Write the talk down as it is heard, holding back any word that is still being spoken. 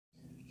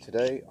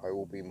Today I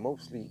will be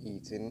mostly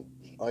eating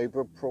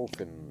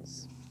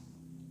ibuprofens.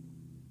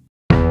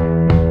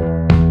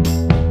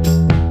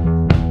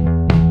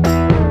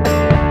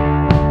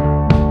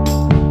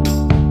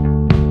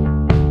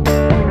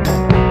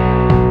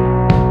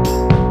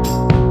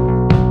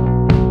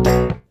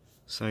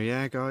 So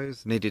yeah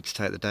guys, needed to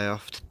take the day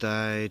off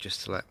today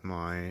just to let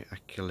my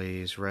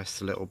Achilles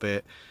rest a little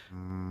bit.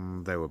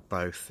 They were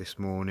both this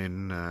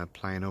morning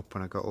playing up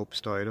when I got up,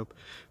 started up.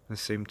 They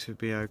seem to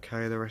be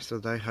okay the rest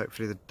of the day.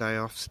 Hopefully the day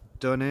off's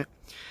done it.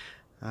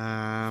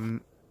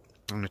 I'm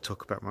going to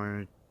talk about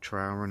my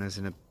trail runners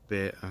in a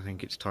bit. I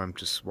think it's time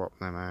to swap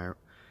them out.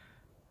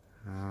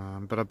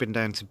 But I've been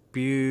down to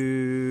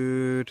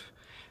Bude.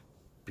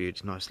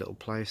 Bude's a nice little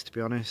place, to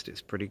be honest.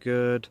 It's pretty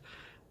good.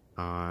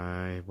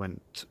 I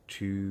went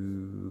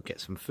to get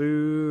some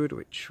food,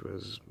 which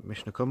was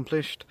mission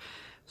accomplished.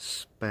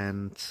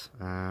 Spent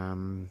a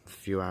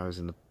few hours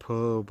in the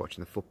pub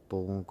watching the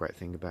football. Great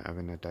thing about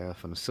having a day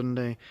off on a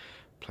Sunday.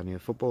 Plenty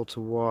of football to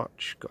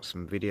watch. Got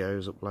some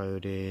videos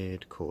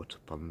uploaded. Caught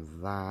up on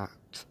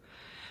that.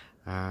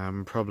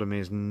 Problem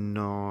is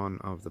none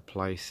of the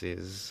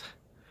places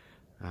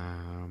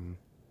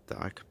that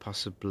I could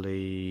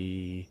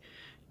possibly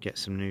get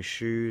some new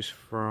shoes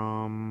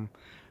from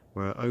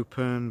were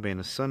open.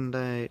 Being a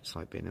Sunday, it's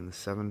like being in the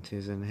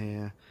 70s in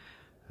here.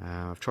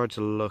 I've tried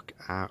to look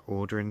at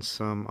ordering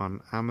some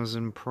on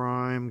Amazon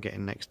Prime,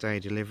 getting next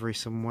day delivery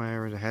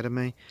somewhere ahead of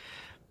me,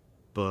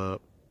 but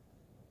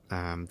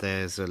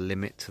there's a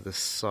limit to the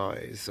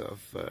size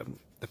of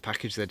the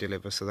package they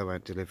deliver, so they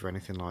won't deliver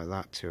anything like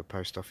that to a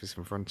post office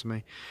in front of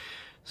me.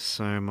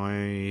 So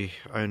my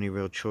only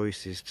real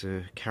choice is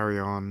to carry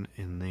on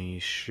in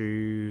these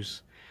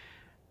shoes,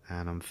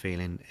 and I'm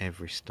feeling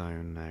every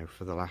stone now.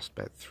 For the last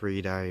about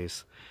 3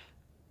 days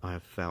I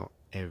have felt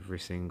every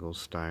single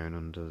stone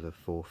under the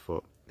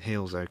forefoot.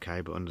 Heel's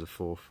okay, but under the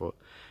forefoot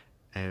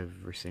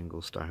every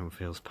single stone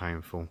feels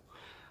painful.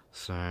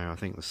 So I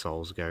think the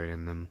sole's going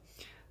in them.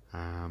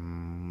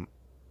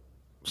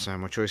 So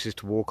my choice is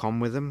to walk on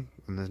with them,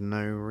 and there's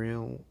no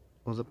real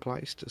other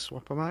place to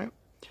swap them out,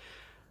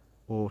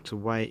 or to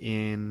wait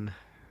in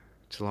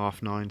till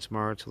 9:30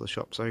 tomorrow till the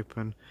shop's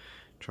open,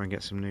 try and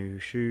get some new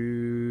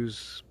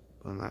shoes,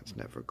 and that's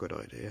never a good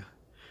idea.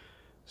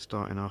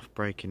 Starting off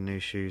breaking new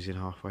shoes in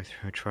halfway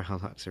through a trail,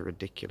 that's a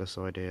ridiculous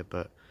idea,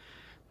 but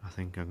I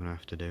think I'm gonna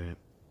have to do it.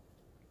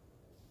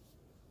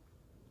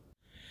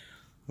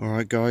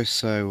 Alright guys,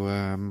 so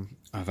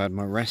I've had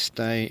my rest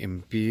day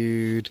in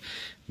Bude.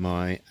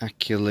 My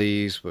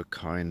Achilles were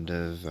kind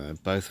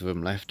of, both of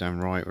them left and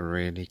right were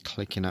really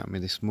clicking at me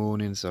this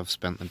morning, so I've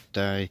spent the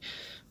day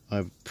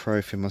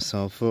ibuprofen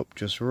myself up,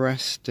 just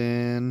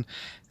resting,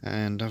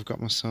 and I've got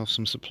myself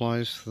some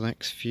supplies for the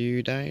next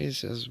few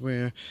days as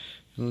we're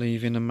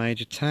leaving a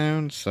major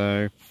town.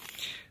 So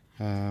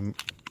I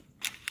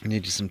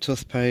needed some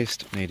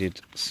toothpaste,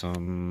 needed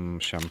some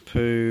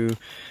shampoo.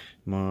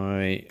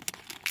 My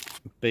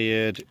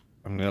beard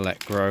I'm going to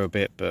let grow a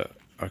bit, but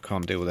I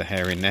can't deal with a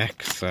hairy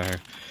neck, so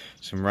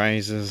some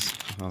razors.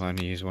 I'll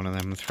only use one of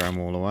them and throw them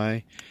all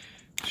away.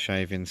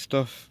 Shaving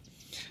stuff.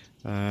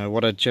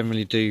 What I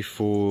generally do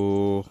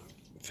for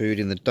food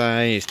in the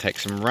day is take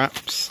some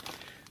wraps,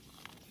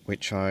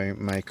 which I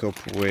make up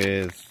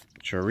with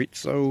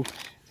chorizo,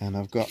 and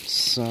I've got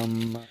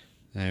some,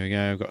 there we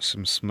go, I've got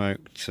some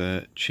smoked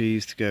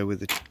cheese to go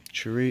with the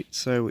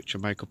chorizo, which I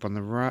make up on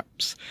the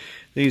wraps.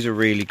 These are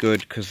really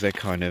good because they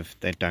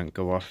don't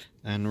go off,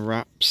 and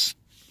wraps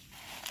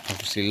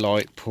obviously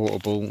light,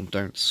 portable,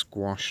 don't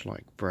squash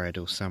like bread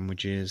or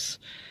sandwiches.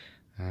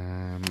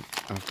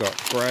 I've got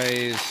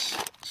Gray's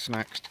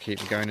snacks to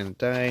keep me going in the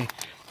day,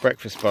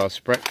 breakfast bars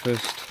for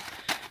breakfast,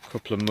 a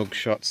couple of mug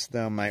shots,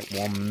 they'll make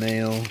one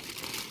meal,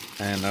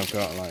 and I've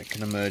got like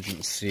an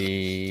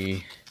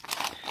emergency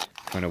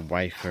kind of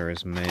wafer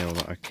as meal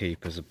that I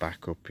keep as a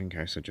backup in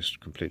case I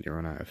just completely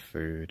run out of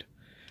food.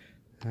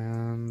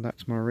 And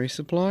that's my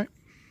resupply.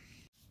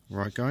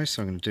 Right guys,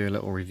 so I'm going to do a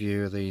little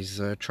review of these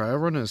trail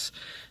runners.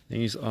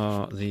 These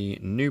are the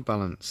New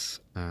Balance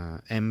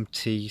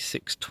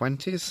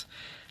MT620s,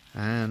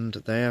 and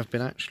they have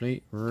been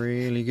actually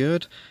really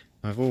good.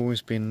 I've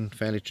always been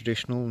fairly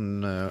traditional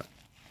and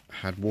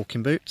had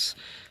walking boots.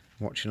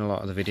 Watching a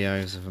lot of the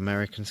videos of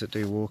Americans that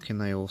do walking,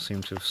 they all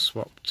seem to have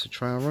swapped to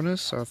trail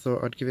runners, so I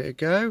thought I'd give it a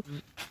go.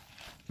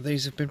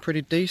 These have been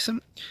pretty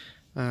decent.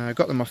 I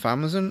got them off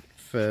Amazon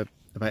for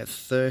about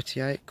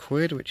 38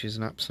 quid, which is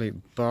an absolute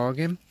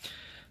bargain.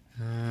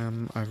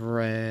 I've I've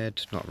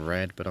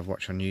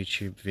watched on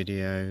YouTube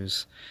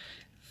videos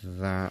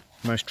that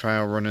most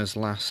trail runners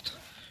last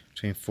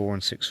between 400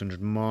 and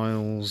 600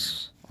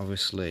 miles.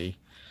 Obviously,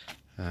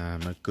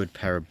 a good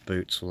pair of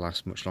boots will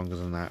last much longer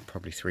than that,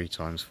 probably 3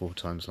 times, 4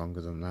 times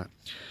longer than that.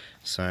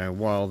 So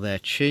while they're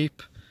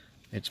cheap,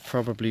 it's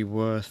probably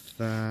worth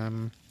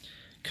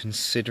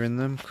considering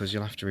them, because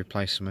you'll have to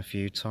replace them a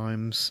few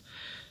times.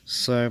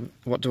 So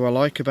what do I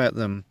like about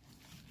them?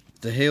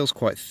 The heel's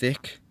quite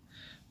thick,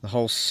 the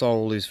whole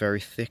sole is very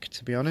thick,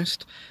 to be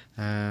honest,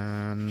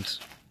 and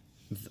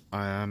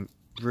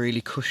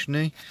really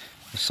cushiony.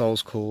 The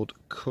sole's called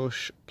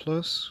Cush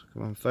Plus.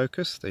 Come on,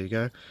 focus. There you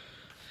go.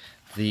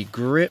 The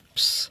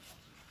grips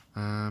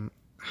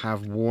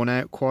have worn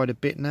out quite a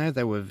bit now.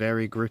 They were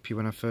very grippy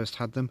when I first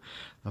had them.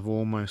 I've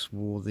almost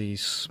wore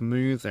these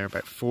smooth. They're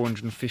about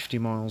 450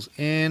 miles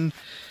in.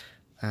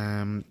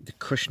 The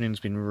cushioning's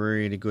been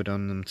really good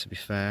on them, to be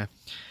fair.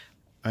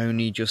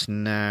 Only just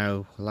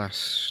now,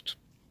 last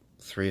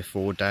 3 or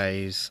 4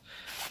 days,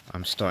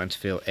 I'm starting to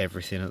feel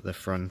everything at the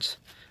front.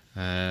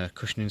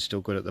 Cushioning's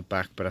still good at the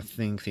back, but I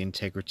think the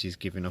integrity is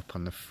giving up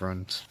on the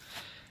front.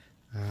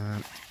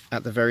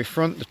 At the very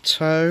front, the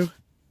toe,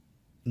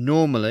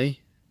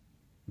 normally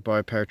buy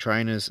a pair of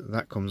trainers,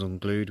 that comes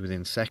unglued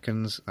within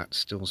seconds. That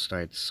still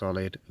stayed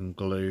solid and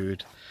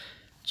glued.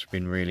 It's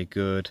been really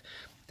good.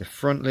 The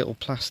front little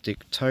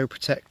plastic toe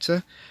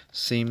protector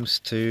seems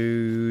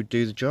to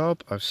do the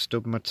job. I've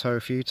stubbed my toe a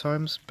few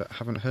times but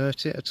haven't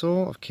hurt it at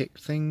all. I've kicked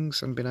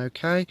things and been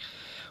okay.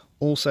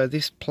 Also,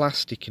 this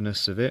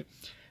plasticness of it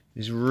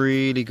is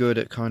really good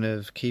at kind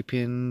of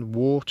keeping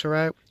water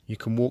out. You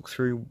can walk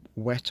through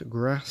wet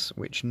grass,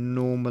 which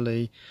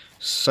normally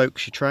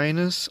soaks your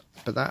trainers,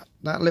 but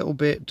that little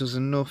bit does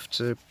enough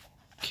to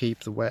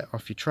keep the wet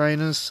off your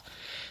trainers.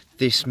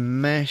 This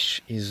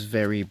mesh is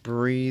very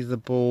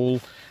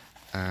breathable.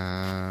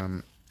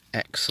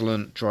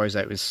 Excellent, dries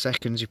out in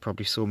seconds. You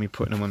probably saw me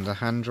putting them under the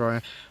hand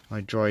dryer.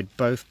 I dried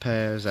both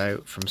pairs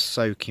out from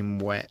soaking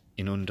wet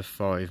in under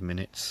 5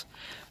 minutes.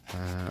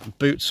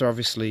 Boots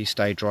obviously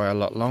stay dry a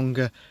lot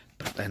longer,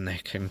 but then they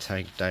can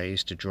take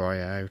days to dry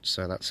out,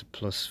 so that's a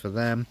plus for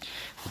them.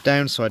 The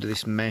downside of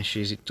this mesh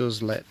is it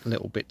does let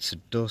little bits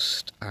of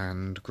dust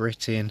and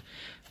grit in,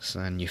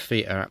 and your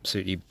feet are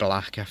absolutely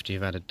black after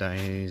you've had a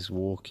day's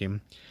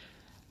walking.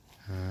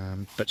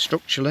 But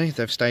structurally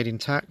they've stayed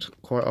intact.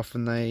 Quite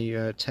often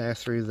they tear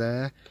through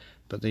there,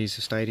 but these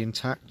have stayed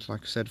intact.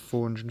 Like I said,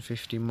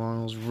 450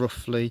 miles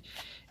roughly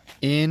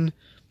in.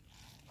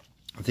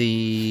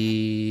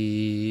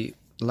 The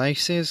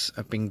laces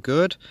have been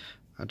good.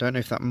 I don't know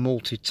if that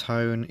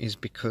multi-tone is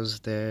because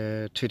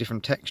they're two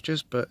different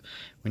textures, but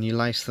when you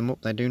lace them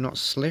up they do not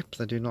slip,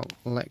 they do not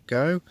let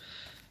go.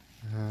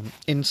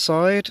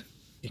 Inside,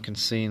 you can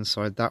see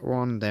inside that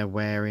one, they're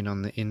wearing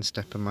on the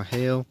instep of my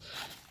heel.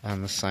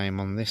 And the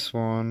same on this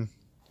one.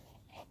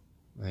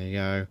 There you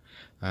go.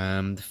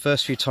 The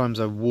first few times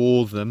I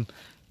wore them,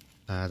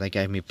 they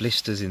gave me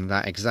blisters in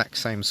that exact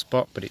same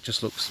spot, but it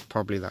just looks,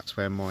 probably that's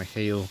where my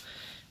heel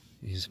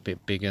is a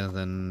bit bigger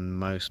than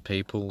most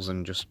people's,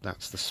 and just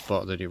that's the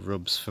spot that it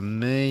rubs for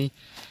me.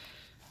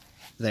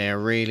 They're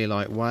really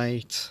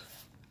lightweight.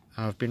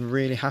 I've been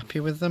really happy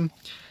with them.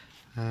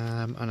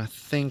 And I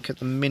think at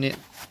the minute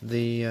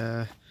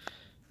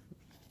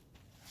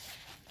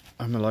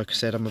like I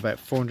said, I'm about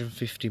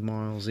 450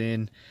 miles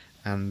in,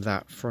 and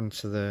that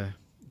front of the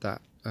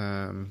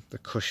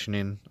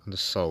cushioning and the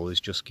sole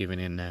is just giving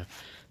in now.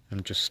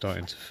 I'm just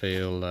starting to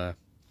feel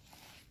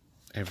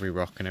every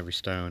rock and every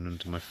stone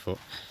under my foot.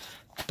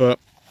 But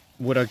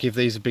would I give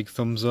these a big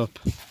thumbs up?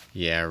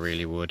 Yeah, I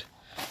really would.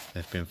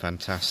 They've been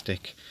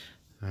fantastic,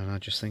 and I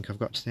just think I've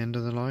got to the end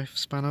of the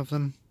lifespan of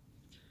them.